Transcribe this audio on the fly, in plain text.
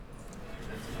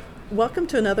Welcome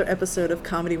to another episode of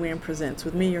Comedy Wham Presents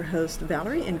with me, your host,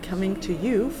 Valerie, and coming to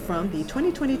you from the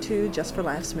 2022 Just for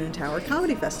Laughs Moontower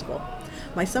Comedy Festival.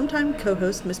 My sometime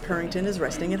co-host, Miss Purrington, is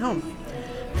resting at home.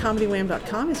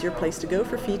 ComedyWham.com is your place to go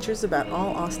for features about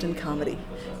all Austin comedy.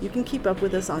 You can keep up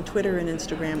with us on Twitter and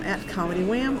Instagram at Comedy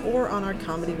Wham or on our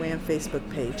Comedy Wham Facebook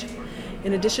page.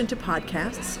 In addition to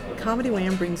podcasts, Comedy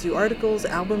Wham brings you articles,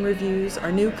 album reviews,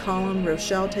 our new column,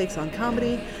 Rochelle Takes on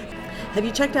Comedy. Have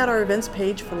you checked out our events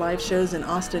page for live shows in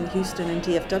Austin, Houston, and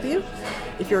DFW?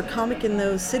 If you're a comic in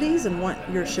those cities and want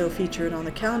your show featured on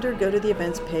the calendar, go to the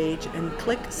events page and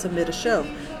click Submit a Show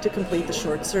to complete the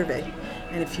short survey.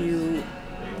 And if you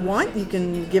want, you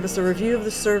can give us a review of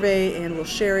the survey and we'll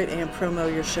share it and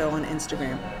promo your show on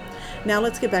Instagram. Now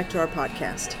let's get back to our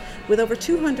podcast. With over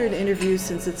 200 interviews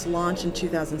since its launch in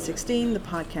 2016, the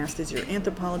podcast is your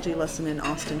anthropology lesson in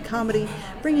Austin comedy,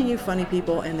 bringing you funny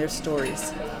people and their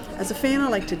stories. As a fan, I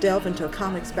like to delve into a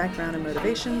comic's background and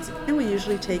motivations, and we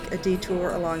usually take a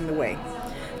detour along the way.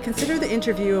 Consider the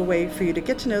interview a way for you to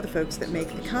get to know the folks that make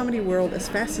the comedy world as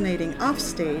fascinating off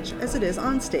stage as it is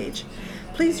on stage.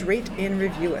 Please rate and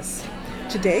review us.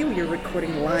 Today, we are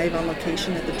recording live on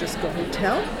location at the Driscoll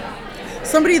Hotel.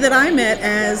 Somebody that I met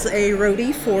as a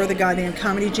roadie for the Goddamn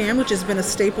Comedy Jam, which has been a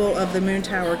staple of the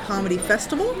Moontower Comedy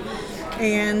Festival,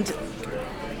 and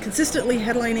consistently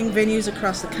headlining venues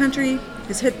across the country.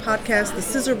 His hit podcast, The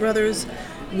Scissor Brothers,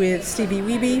 with Stevie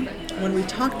Wiebe, when we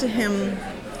talked to him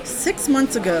 6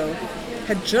 months ago,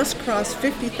 had just crossed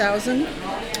 50,000.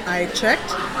 I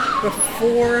checked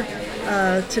before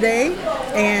today,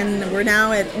 and we're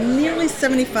now at nearly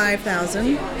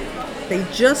 75,000. They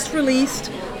just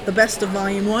released the Best of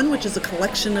Volume 1, which is a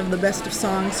collection of the best of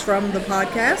songs from the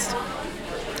podcast.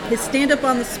 His stand-up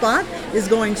on the spot is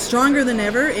going stronger than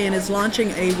ever and is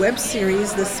launching a web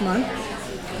series this month.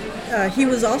 He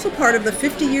was also part of the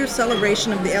 50-year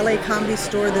celebration of the LA Comedy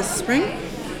Store this spring,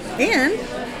 and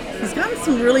he's gotten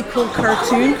some really cool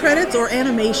cartoon credits, or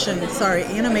animation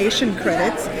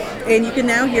credits, and you can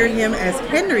now hear him as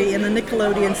Henry in the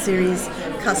Nickelodeon series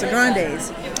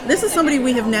Casagrandes. This is somebody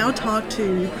we have now talked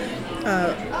to.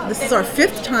 This is our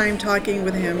 5th time talking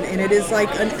with him, and it is like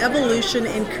an evolution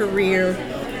in career,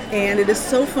 and it is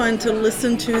so fun to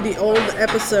listen to the old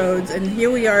episodes, and here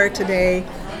we are today,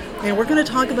 and we're going to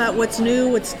talk about what's new,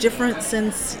 what's different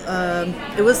since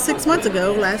it was 6 months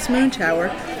ago, last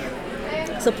Moontower.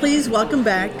 So please welcome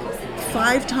back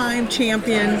 5-time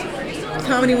champion,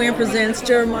 Comedy Wham Presents,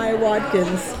 Jeremiah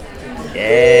Watkins.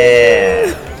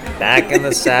 Yeah, back in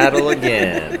the saddle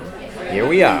again. Here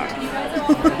we are.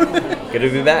 Good to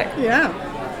be back. Yeah.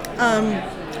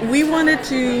 We wanted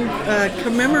to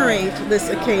commemorate this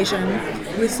occasion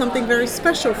with something very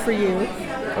special for you.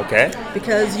 Okay.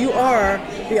 Because you are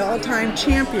the all-time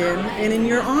champion, and in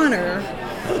your honor,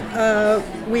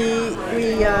 we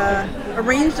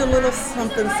arranged a little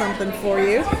something for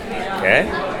you. Okay.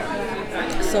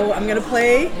 So I'm going to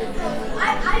play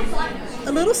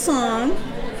a little song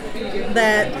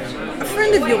that a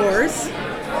friend of yours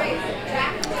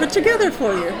put together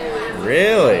for you.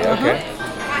 Really? Okay.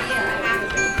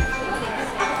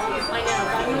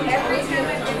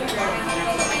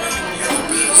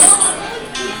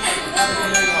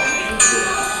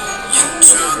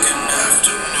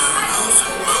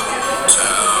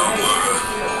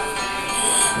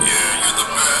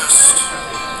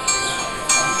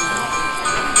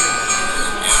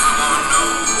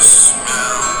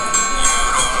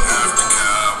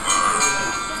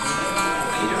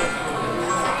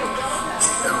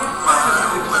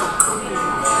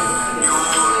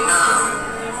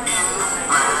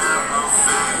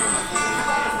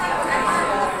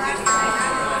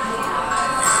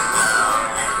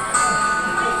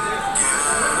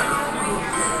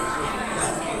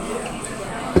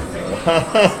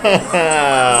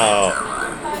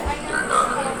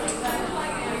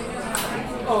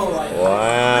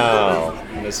 Wow.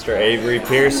 Mr. Avery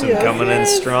Pearson coming in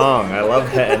strong. I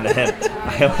love that. And then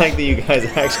I like that you guys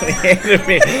actually handed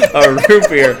me a root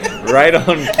beer right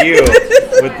on cue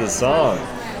with the song.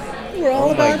 We're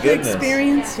all about the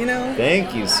experience, you know.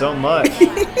 Thank you so much.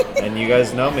 And you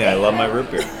guys know me. I love my root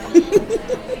beer.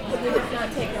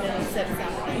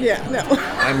 Yeah, no.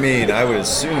 I mean, I would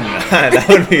assume not. That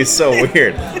would be so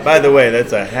weird. By the way,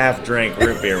 that's a half-drink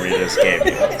root beer we just gave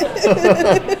you.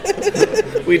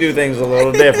 We do things a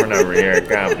little different over here at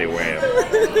Comedy Wham.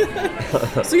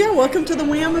 So yeah, welcome to the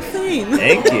Wham of Fame.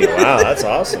 Thank you. Wow, that's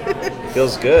awesome.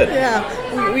 Feels good.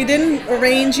 Yeah, we didn't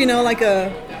arrange, like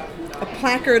a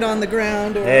placard on the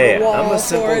ground or Hey, a wall I'm a for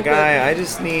simple it, guy. I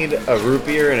just need a root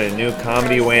beer and a new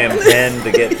Comedy Wham pen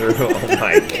to get through. Oh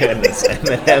my goodness,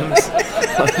 M&Ms.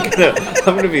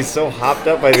 I'm gonna be so hopped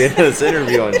up by the end of this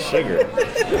interview on sugar.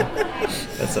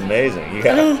 That's amazing.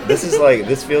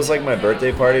 This feels like my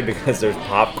birthday party because there's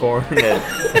popcorn and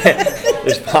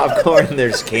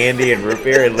there's candy and root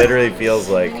beer. It literally feels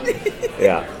like,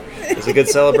 yeah, it's a good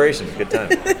celebration, good time.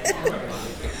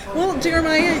 Well,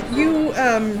 Jeremiah,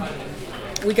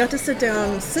 we got to sit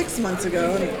down 6 months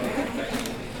ago,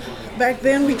 and back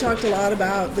then we talked a lot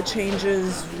about the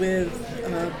changes with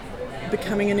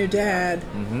becoming a new dad,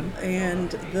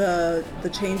 and the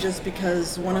changes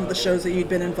because one of the shows that you'd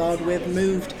been involved with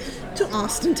moved to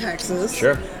Austin, Texas.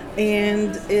 Sure.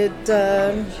 And it,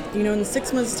 in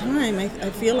 6 months' time, I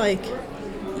feel like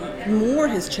more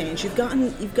has changed. You've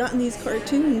gotten these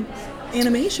cartoon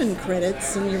animation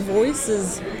credits, and your voice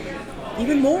is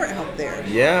even more out there.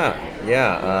 Yeah.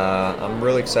 I'm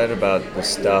really excited about the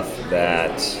stuff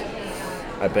that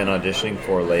I've been auditioning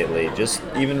for lately. Just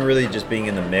being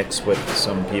in the mix with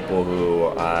some people who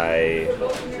I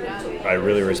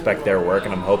really respect their work,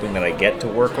 and I'm hoping that I get to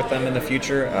work with them in the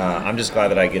future. I'm just glad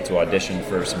that I get to audition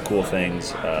for some cool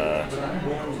things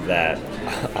that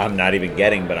I'm not even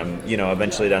getting, but I'm,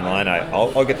 eventually down the line,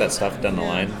 I'll get that stuff down the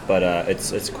line. But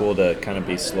it's cool to kind of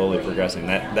be slowly progressing.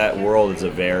 That world is a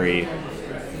very,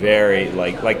 very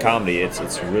like comedy.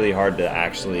 It's really hard to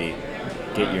actually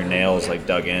get your nails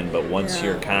dug in, but once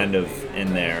you're kind of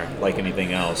in there, like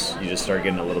anything else, you just start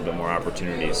getting a little bit more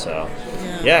opportunities. So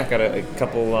got a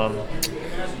couple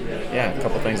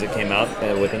things that came out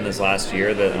within this last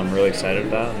year that I'm really excited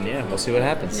about, and we'll see what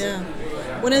happens.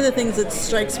 One of the things that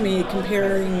strikes me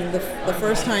comparing the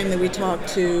first time that we talked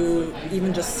to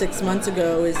even just 6 months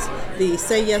ago is the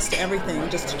say yes to everything,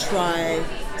 just to try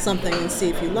something and see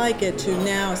if you like it, to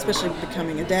now, especially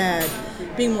becoming a dad,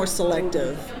 being more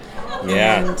selective.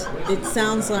 Yeah. And it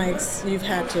sounds like you've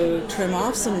had to trim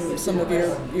off some of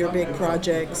your big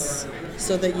projects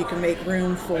so that you can make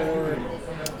room for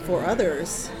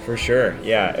others. For sure.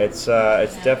 Yeah, it's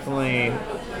definitely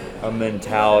a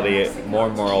mentality more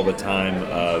and more all the time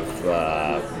of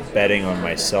betting on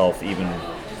myself even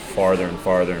farther and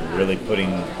farther, and really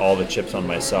putting all the chips on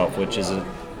myself, which is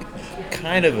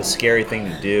kind of a scary thing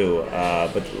to do.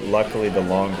 But luckily, the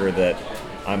longer that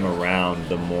I'm around,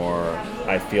 the more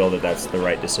I feel that that's the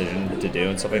right decision to do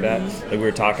and stuff like that. Like we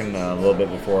were talking a little bit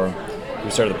before we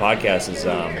started the podcast,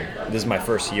 this is my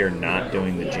first year not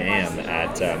doing the jam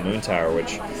at Moontower,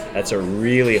 which that's a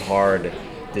really hard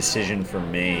decision for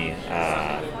me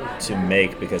to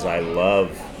make, because I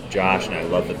love Josh and I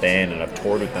love the band and I've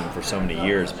toured with them for so many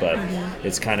years, but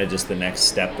it's kind of just the next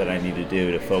step that I need to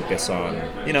do to focus on,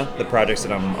 the projects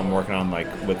that I'm working on, like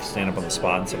with Stand Up on the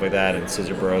Spot and stuff like that, and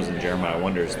Scissor Bros and Jeremiah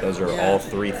Wonders. Those are all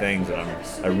three things that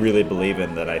I really believe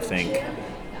in, that I think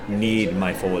need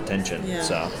my full attention.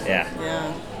 So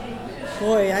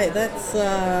boy, that's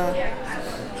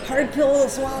hard pill to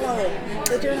swallow,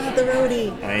 that you're not the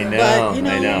roadie. I know. But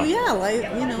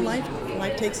I know.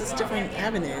 Life takes us different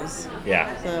avenues.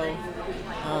 Yeah. So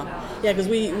because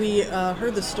we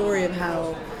heard the story of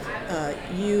how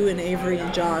you and Avery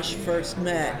and Josh first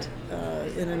met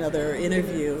in another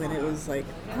interview, and it was like,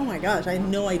 oh my gosh, I had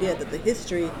no idea that the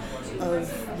history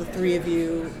of the three of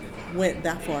you went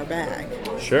that far back.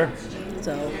 Sure.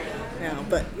 So,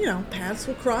 but paths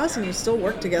will cross, and you still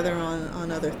work together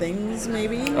on other things,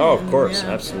 maybe. Oh, of course,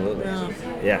 absolutely.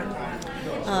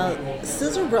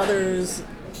 Scissor Brothers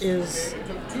is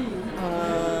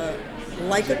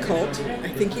like a cult. I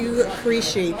think you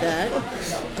appreciate that.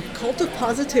 A cult of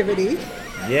positivity.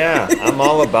 Yeah, I'm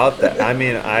all about that. I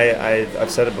mean,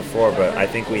 I've said it before, but I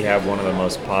think we have one of the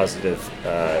most positive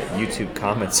YouTube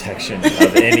comment sections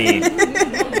of any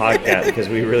podcast, because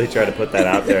we really try to put that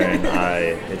out there, and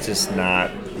it's just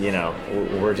not,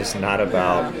 we're just not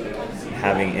about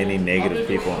having any negative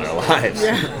people in our lives.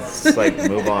 It's just like,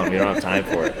 move on. We don't have time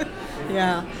for it.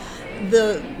 Yeah.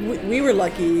 We were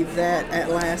lucky that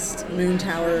at last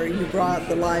Moontower you brought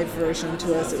the live version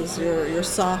to us. It was your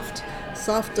soft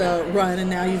run, and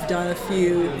now you've done a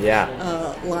few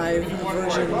live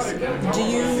versions.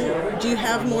 Do you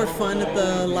have more fun at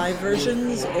the live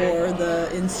versions or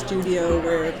the in studio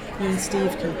where you and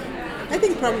Steve can, I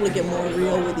think, probably get more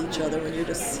real with each other when you're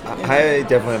just... I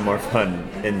definitely have more fun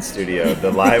in studio.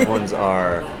 The live ones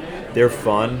they're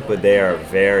fun, but they are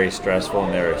very stressful,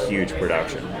 and they're a huge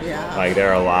production. Yeah. Like there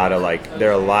are a lot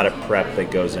of prep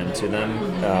that goes into them,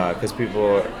 because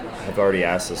people have already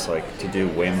asked us to do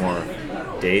way more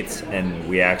dates, and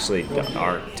we actually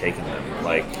aren't taking them.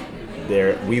 Like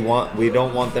we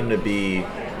don't want them to be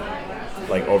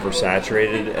like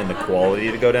oversaturated and the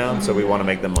quality to go down. So we want to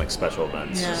make them like special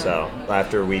events. Yeah. So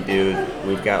after we've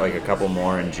got like a couple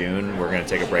more in June. We're gonna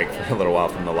take a break for a little while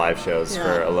from the live shows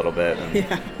for a little bit. And,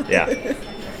 yeah.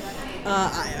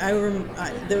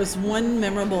 There was one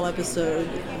memorable episode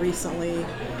recently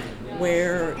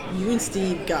where you and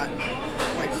Steve got,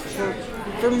 like,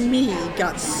 for me,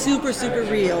 got super, super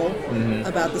real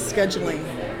about the scheduling.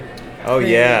 Oh,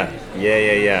 thing.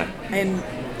 Yeah. And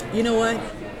you know what?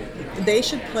 They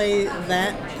should play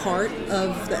that part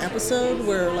of the episode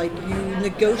where, like, you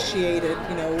negotiated,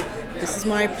 this is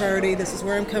my priority, this is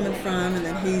where I'm coming from, and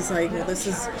then he's like, this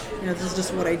is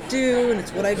just what I do, and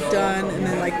it's what I've done, and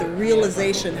then, like, the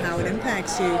realization how it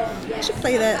impacts you. They should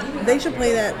play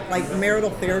that like marital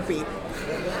therapy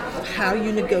of how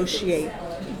you negotiate.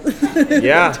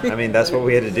 Yeah, I mean, that's what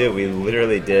we had to do. We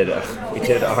literally did our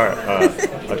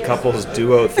a couples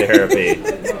duo therapy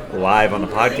live on the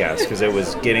podcast because it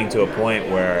was getting to a point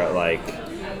where, like,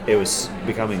 it was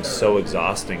becoming so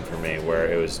exhausting for me,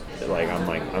 where it was like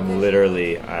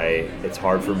it's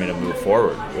hard for me to move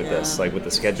forward with this, like with the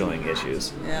scheduling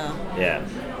issues. Yeah,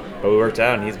 but we worked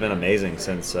out, and he's been amazing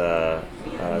since we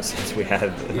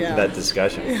had that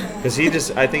discussion,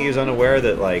 because I think he was unaware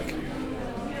that like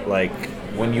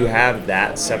when you have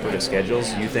that separate of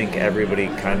schedules, you think everybody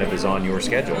kind of is on your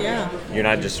schedule. Yeah. You're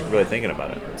not just really thinking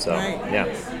about it. So, right.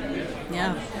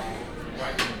 Yeah.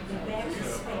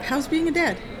 How's being a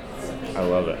dad? I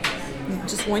love it.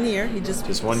 Just 1 year.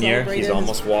 Just 1 year. He's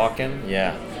almost walking.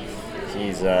 Yeah.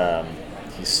 He's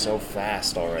so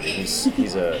fast already.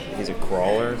 He's a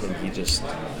crawler, and he just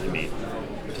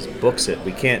books it.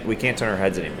 We can't turn our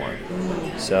heads anymore.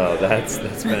 So that's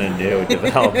been a new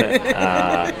development.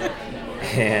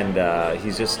 And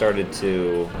he's just started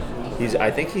to.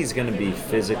 I think he's going to be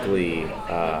physically.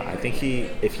 I think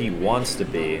if he wants to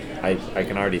be, I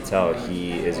can already tell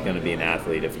he is going to be an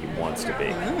athlete if he wants to be.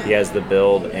 Yeah. He has the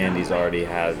build, and he's already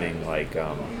having like.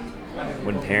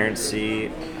 When parents see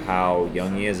how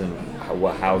young he is and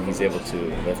how he's able to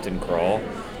lift and crawl,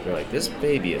 they're like, this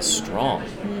baby is strong.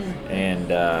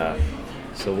 And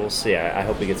so we'll see. I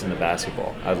hope he gets into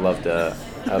basketball. I'd love to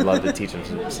teach him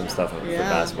some stuff for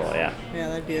basketball. Yeah,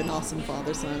 that'd be an awesome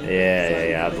father-son.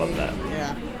 Yeah, I'd love that.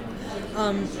 Yeah.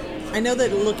 I know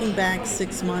that looking back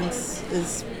 6 months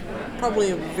is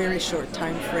probably a very short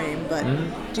time frame, but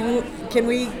can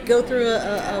we go through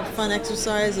a fun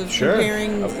exercise of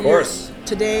comparing of course.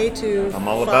 Today to I'm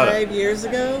all about 5 years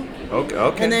ago?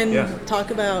 Okay. And then talk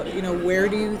about, where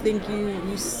do you think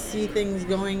you see things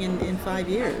going in 5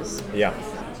 years? Yeah.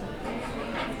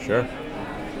 Sure.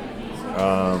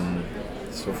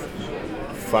 So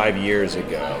 5 years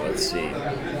ago, let's see.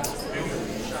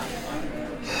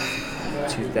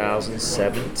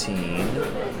 2017,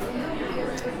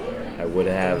 I would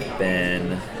have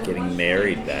been getting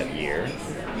married that year.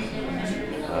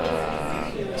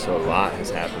 So a lot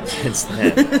has happened since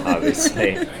then,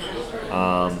 obviously.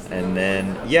 And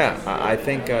then, I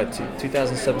think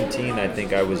 2017, I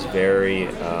think I was very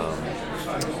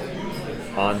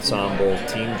ensemble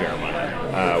Team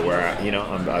Jeremiah, where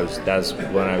that was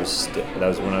when I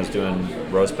was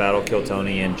doing Roast Battle, Kill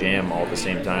Tony, and Jam all at the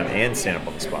same time, and Stand Up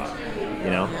on the Spot.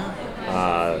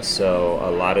 So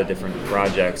a lot of different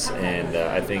projects, and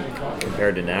I think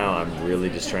compared to now, I'm really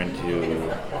just trying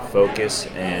to focus.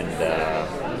 And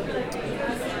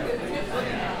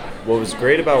what was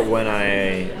great about when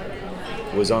I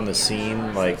was on the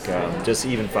scene, like just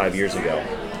even 5 years ago,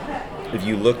 if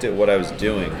you looked at what I was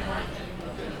doing,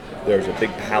 there was a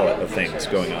big palette of things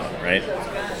going on, right?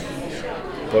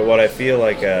 But what I feel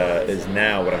like is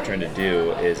now what I'm trying to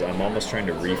do is I'm almost trying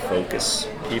to refocus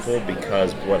people,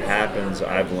 because what happens,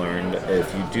 I've learned,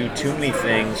 if you do too many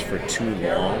things for too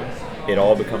long, it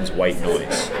all becomes white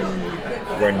noise,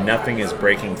 where nothing is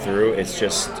breaking through. It's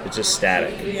just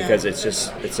static, because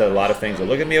it's a lot of things.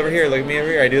 Look at me over here.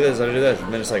 I do this. And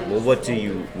then it's like, well, what do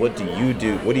you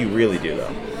do? What do you really do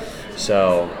though?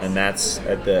 So, and that's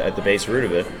at the base root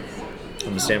of it.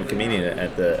 I'm a stand-up comedian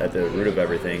at the root of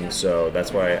everything, so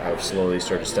that's why I've slowly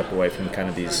started to step away from kind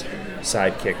of these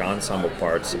sidekick ensemble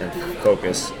parts and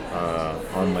focus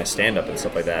on my stand-up and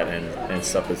stuff like that, and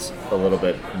stuff that's a little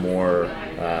bit more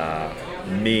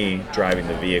me driving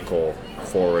the vehicle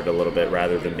forward a little bit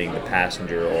rather than being the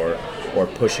passenger or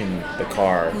pushing the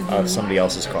car of somebody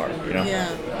else's car,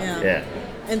 Yeah.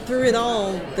 And through it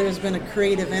all, there's been a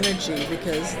creative energy,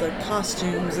 because the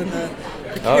costumes and the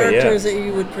characters that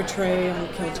you would portray on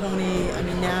Kill Tony. I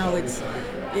mean, now it's,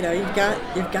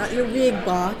 you've got your wig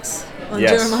box on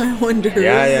Jeremiah Wonders,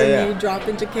 and you drop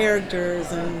into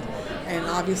characters, and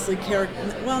obviously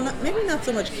maybe not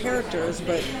so much characters,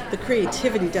 but the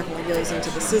creativity definitely goes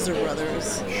into the Scissor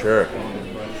Brothers. Sure.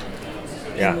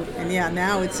 Yeah. And yeah,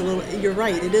 now it's a little, you're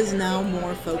right, it is now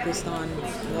more focused on,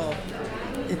 well,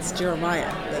 it's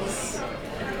Jeremiah that's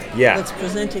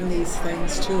presenting these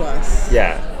things to us.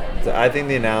 Yeah. I think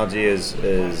the analogy is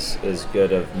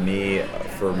good. Of me,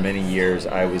 for many years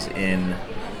I was in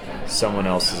someone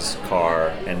else's car,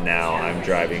 and now I'm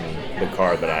driving the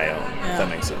car that I own. If that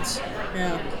makes sense.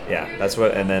 Yeah, that's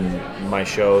what. And then my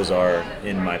shows are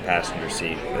in my passenger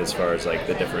seat as far as like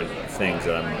the different things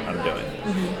that I'm doing.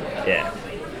 Mm-hmm. Yeah.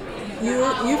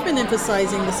 You've been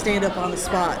emphasizing the stand-up on the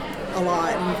spot a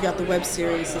lot, and you've got the web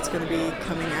series that's going to be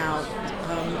coming out.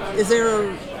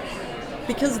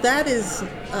 Because that is,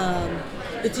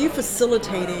 it's you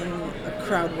facilitating a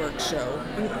crowd work show.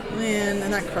 And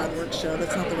not crowd work show,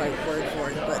 that's not the right word for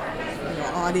it, but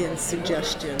audience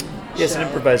suggestion Yes, show. An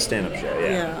improvised stand-up show,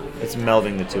 yeah. It's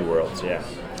melding the two worlds, yeah.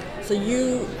 So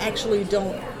you actually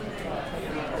don't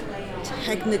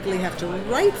technically have to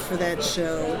write for that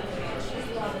show,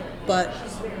 but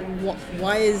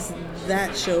why is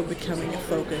that show becoming a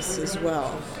focus as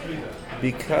well?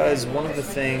 Because one of the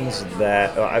things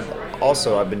that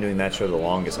I've been doing that show the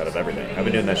longest out of everything. I've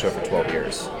been doing that show for 12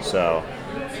 years. So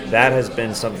that has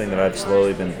been something that I've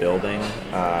slowly been building,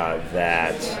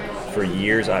 that for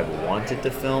years I've wanted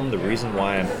to film. The reason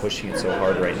why I'm pushing it so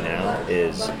hard right now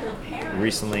is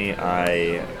recently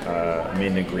I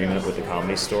made an agreement with the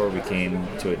Comedy Store. We came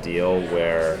to a deal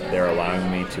where they're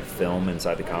allowing me to film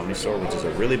inside the Comedy Store, which is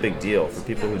a really big deal for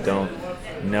people who don't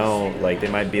know. Like, they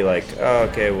might be like, oh,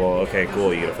 okay,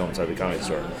 cool, you get to film inside the Comedy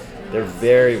Store. They're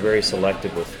very, very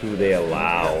selective with who they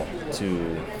allow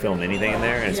to film anything in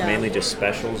there, and it's mainly just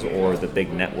specials or the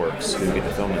big networks who get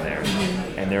to film in there.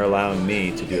 Mm-hmm. And they're allowing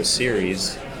me to do a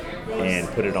series and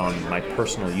put it on my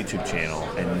personal YouTube channel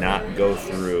and not go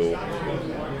through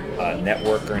a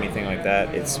network or anything like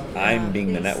that. I'm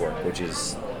being the network,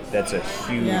 that's a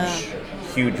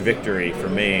huge victory for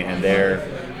me, and they're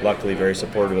luckily very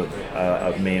supportive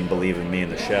of me and believe in me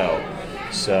and the show.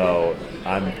 So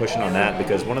I'm pushing on that,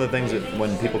 because one of the things that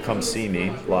when people come see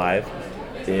me live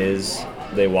is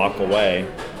they walk away,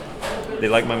 they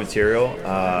like my material.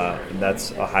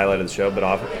 That's a highlight of the show, but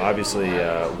obviously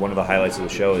one of the highlights of the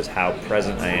show is how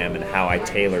present I am and how I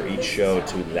tailor each show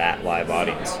to that live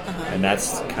audience. And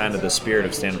that's kind of the spirit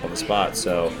of Stand Up on the Spot.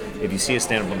 So if you see a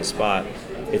Stand Up on the Spot,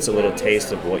 it's a little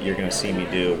taste of what you're going to see me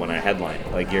do when I headline.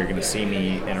 Like, you're going to see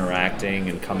me interacting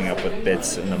and coming up with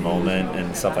bits in the moment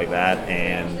and stuff like that.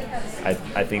 And I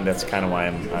think that's kind of why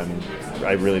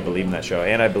I really believe in that show,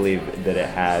 and I believe that it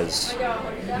has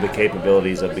the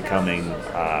capabilities of becoming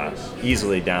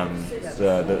easily down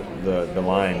the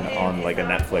line on like a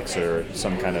Netflix or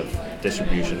some kind of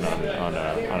distribution on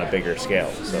a bigger scale.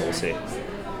 So we'll see.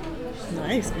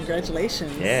 Nice,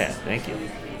 congratulations. Yeah, thank you.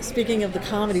 Speaking of the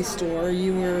Comedy Store,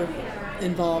 you were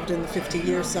involved in the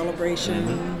 50-year celebration,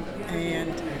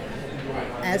 and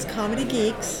as comedy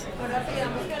geeks,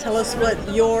 tell us what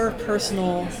your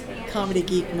personal comedy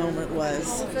geek moment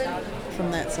was from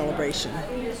that celebration.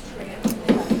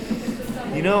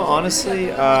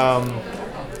 Honestly,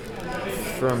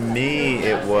 for me,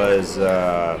 it was they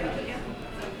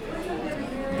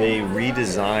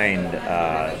redesigned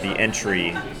the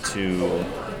entry to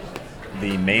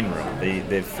the main room.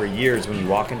 They for years, when you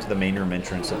walk into the main room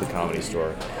entrance of the Comedy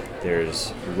Store,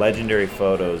 there's legendary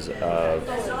photos of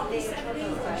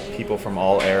people from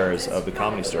all eras of the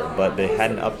Comedy Store, but they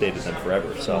hadn't updated them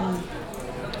forever. So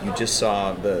you just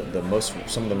saw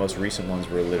some of the most recent ones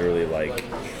were literally like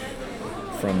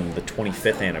from the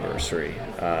 25th anniversary.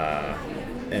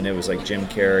 And it was like Jim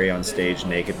Carrey on stage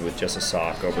naked with just a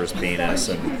sock over his penis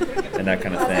and that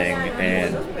kind of thing.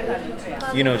 And,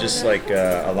 just like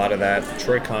a lot of that.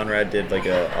 Troy Conrad did like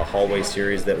a hallway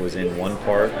series that was in one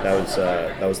part. That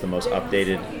was the most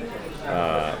updated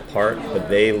part. But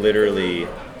they literally,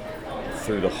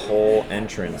 through the whole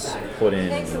entrance, put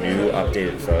in new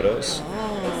updated photos.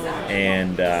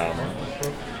 And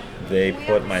they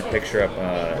put my picture up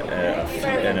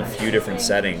in a few different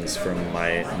settings from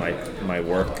my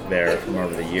work there from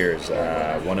over the years.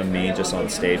 One of me just on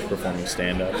stage performing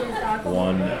stand-up,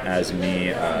 one as me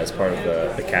as part of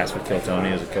the cast with Kill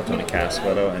Tony, as a Kill Tony cast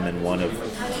photo, and then one of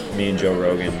me and Joe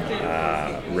Rogan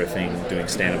riffing, doing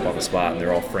stand-up on the spot, and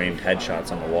they're all framed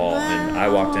headshots on the wall. And I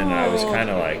walked in and I was kind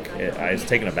of like, I was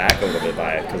taken aback a little bit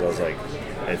by it, because I was like,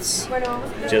 it's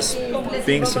just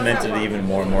being cemented even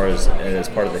more and more as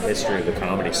part of the history of the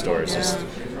Comedy Store. It's just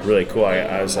really cool.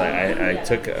 I was like, I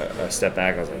took a step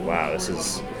back. I was like, wow,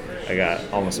 I got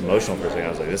almost emotional for a second. I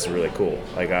was like, this is really cool.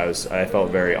 Like, I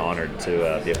felt very honored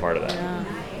to be a part of that. Yeah.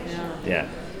 Yeah.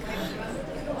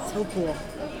 So cool.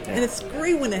 And it's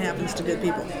great when it happens to good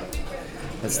people.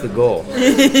 That's the goal.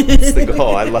 That's the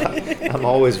goal. I'm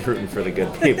always rooting for the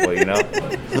good people, you know?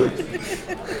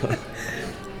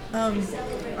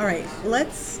 All right,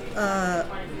 let's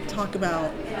talk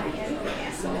about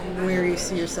where you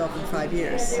see yourself in 5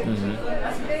 years.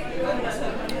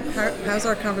 How's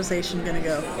our conversation going to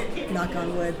go? Knock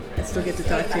on wood. I still get to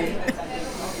talk to you.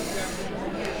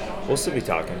 We'll still be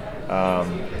talking.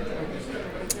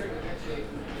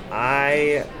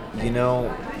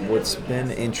 What's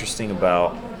been interesting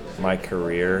about my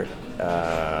career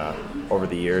over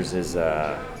the years is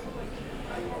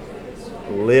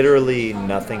literally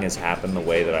nothing has happened the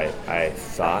way that I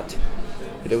thought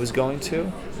that it was going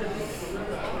to.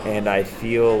 And I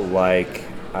feel like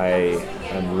I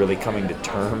am really coming to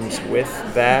terms with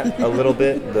that a little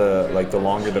bit, the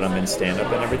longer that I'm in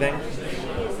stand-up and everything.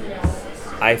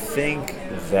 I think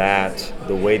that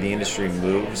the way the industry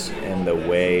moves and the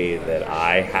way that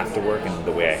I have to work and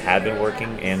the way I have been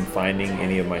working and finding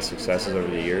any of my successes over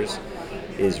the years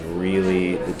is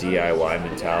really the DIY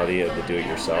mentality of the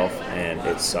do-it-yourself, and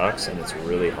it sucks and it's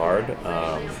really hard,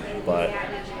 but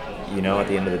at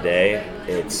the end of the day,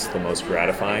 it's the most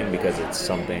gratifying because it's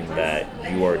something that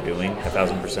you are doing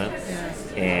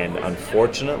 1,000%. And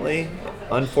unfortunately,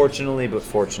 but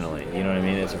fortunately, you know what I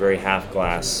mean? It's a very half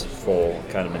glass full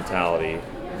kind of mentality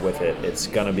with it. It's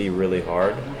going to be really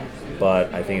hard,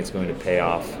 but I think it's going to pay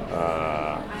off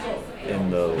in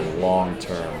the long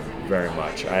term very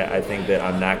much. I think that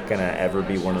I'm not going to ever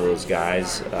be one of those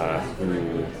guys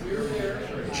who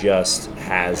just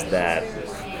has that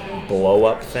blow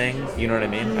up thing, you know what I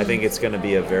mean? I think it's going to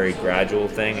be a very gradual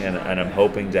thing, and I'm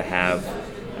hoping to have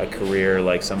a career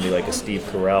like somebody like a Steve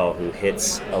Carell who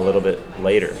hits a little bit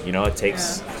later.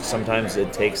 Sometimes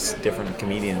it takes different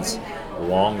comedians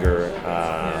longer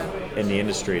in the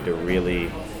industry to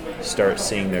really start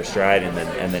seeing their stride and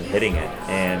then hitting it.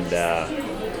 And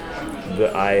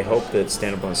I hope that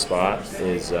Stand Up on the Spot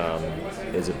is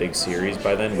a big series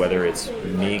by then, whether it's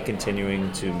me continuing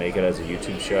to make it as a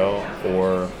YouTube show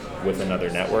or with another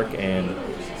network. And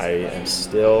I am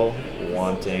still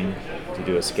wanting to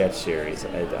do a sketch series.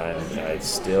 I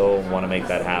still want to make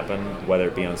that happen, whether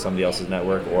it be on somebody else's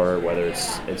network or whether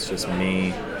it's just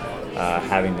me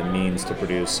having the means to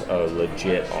produce a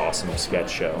legit awesome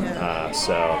sketch show.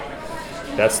 So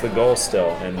that's the goal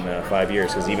still in 5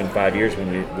 years, because even 5 years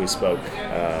when we spoke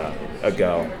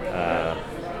ago,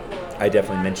 I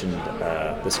definitely mentioned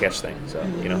the sketch thing. So,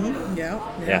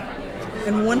 Yeah.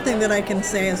 And one thing that I can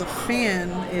say as a fan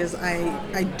is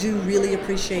I do really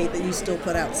appreciate that you still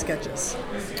put out sketches.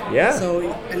 Yeah.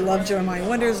 So I love Jeremiah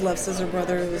Wonders, love Scissor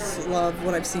Brothers, love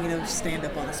what I've seen of Stand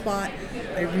Up on the Spot.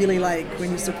 I really like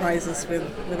when you surprise us with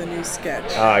a new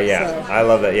sketch. Oh yeah, so. I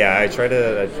love that. Yeah, I try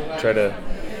to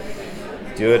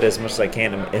do it as much as I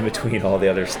can in between all the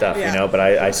other stuff, but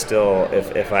I still,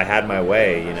 if I had my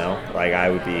way, I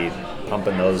would be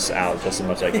pumping those out just as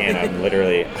much as I can. I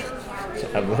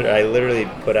literally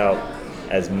put out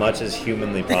as much as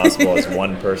humanly possible as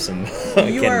one person can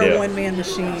do. You are a one-man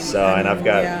machine. So, and I've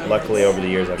got, luckily over the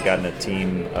years, I've gotten a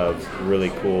team of really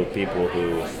cool people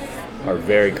who are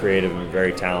very creative and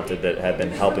very talented that have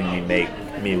been helping me make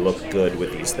me look good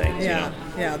with these things. Yeah,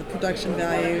 the production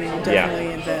value, you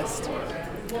definitely invest.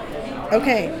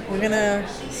 Okay, we're going to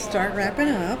start wrapping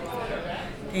up,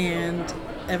 and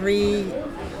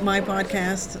my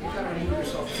podcast,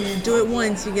 if you do it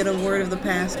once, you get a word of the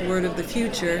past, word of the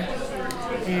future,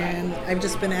 and I've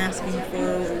just been asking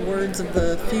for words of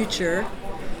the future.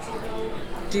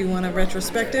 Do you want a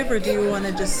retrospective, or do you want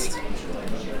to just,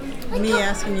 me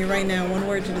asking you right now, one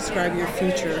word to describe your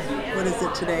future? What is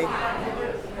it today?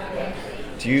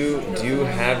 Do you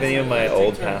have any of my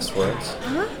old past words?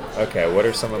 Huh? Okay, what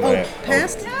are some of my...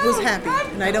 past was happy,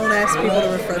 and I don't ask people to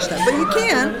refresh that, but you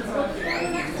can.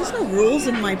 There's no rules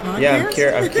in my podcast.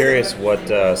 Yeah, I'm curious what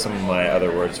some of my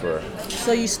other words were.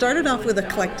 So you started off with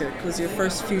eclectic was your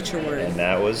first future word. And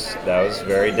that was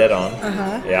very dead on.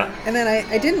 Uh-huh. Yeah. And then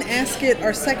I didn't ask it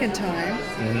our second time.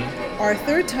 Mm-hmm. Our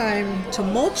third time,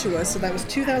 tumultuous, so that was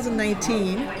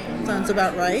 2019. Sounds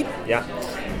about right. Yeah.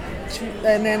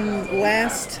 And then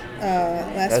last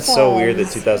That's fall so weird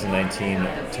that 2019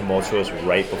 tumultuous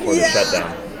right before the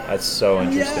shutdown. That's so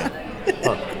interesting. Yeah.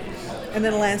 Huh. And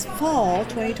then last fall,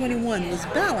 2021, was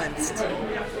balanced.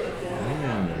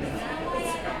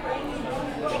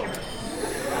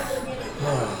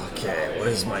 Okay, what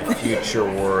is my future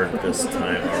word this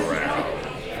time around?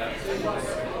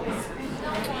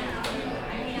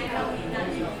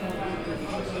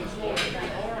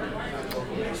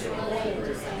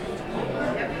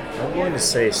 I'm going to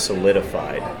say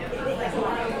solidified.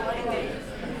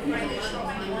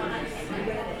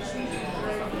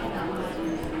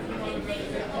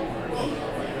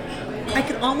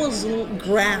 almost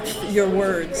graph your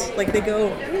words. Like they go,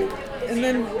 and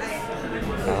then.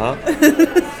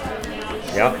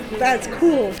 Yeah. That's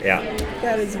cool. Yeah.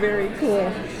 That is very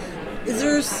cool. Is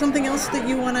there something else that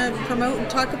you want to promote and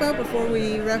talk about before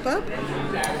we wrap up?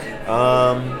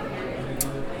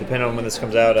 Depending on when this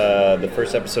comes out, the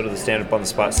first episode of the Stand Up on the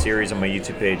Spot series on my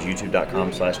YouTube page,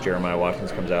 youtube.com/Jeremiah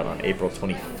Watkins, comes out on April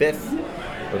 25th.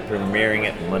 We're premiering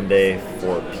it Monday,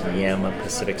 4 p.m.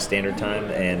 Pacific Standard Time,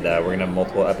 and we're going to have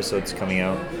multiple episodes coming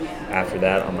out after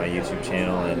that on my YouTube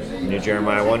channel, and new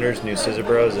Jeremiah Wonders, new Scissor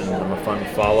Bros, and I'm a fun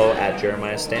follow at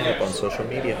Jeremiah Stand Up on social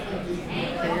media.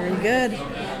 Very good.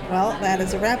 Well, that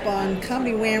is a wrap on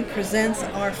Comedy Wham presents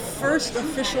our first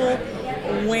official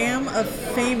Wham of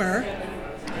Famer.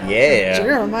 Yeah,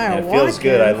 Jeremiah it feels Watkins.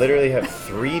 good. I literally have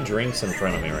 3 drinks in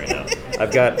front of me right now.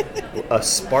 I've got a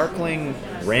sparkling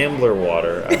Rambler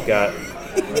water. I've got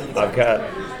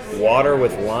water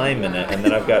with lime in it, and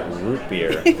then I've got root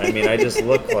beer. I mean, I just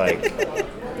look like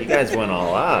you guys went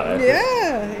all out.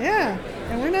 Yeah.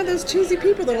 And we're not those choosy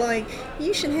people that are like,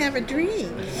 you should have a drink.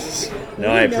 No,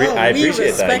 I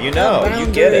appreciate that. You know, you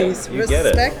get it. You get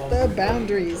it. Respect the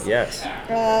boundaries. Yes.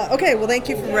 Okay, well, thank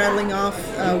you for rattling off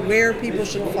where people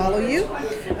should follow you.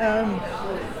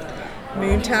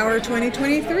 Moon Tower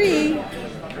 2023,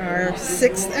 our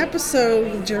 6th episode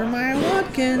with Jeremiah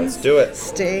Watkins. Let's do it.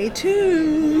 Stay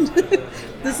tuned.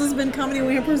 This has been Comedy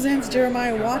Wham Presents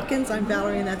Jeremiah Watkins. I'm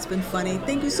Valerie, and that's been funny.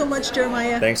 Thank you so much,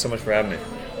 Jeremiah. Thanks so much for having me.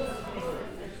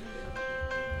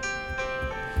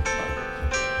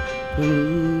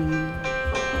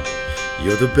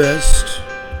 You're the best.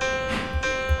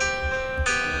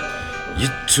 You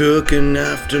took an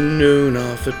afternoon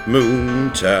off at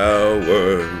Moon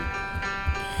Tower.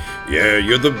 Yeah,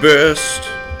 you're the best.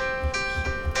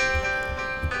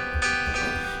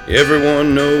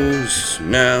 Everyone knows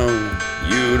now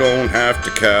you don't have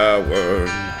to cower.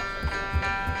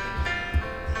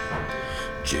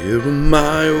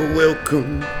 Jeremiah,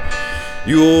 welcome.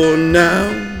 You're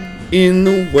now in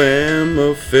the Wham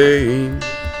of Fame.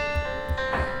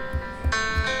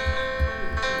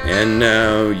 And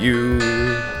now you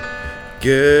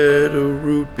get a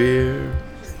root beer.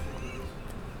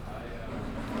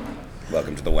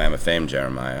 Welcome to the Wham of Fame,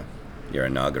 Jeremiah. You're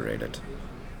inaugurated.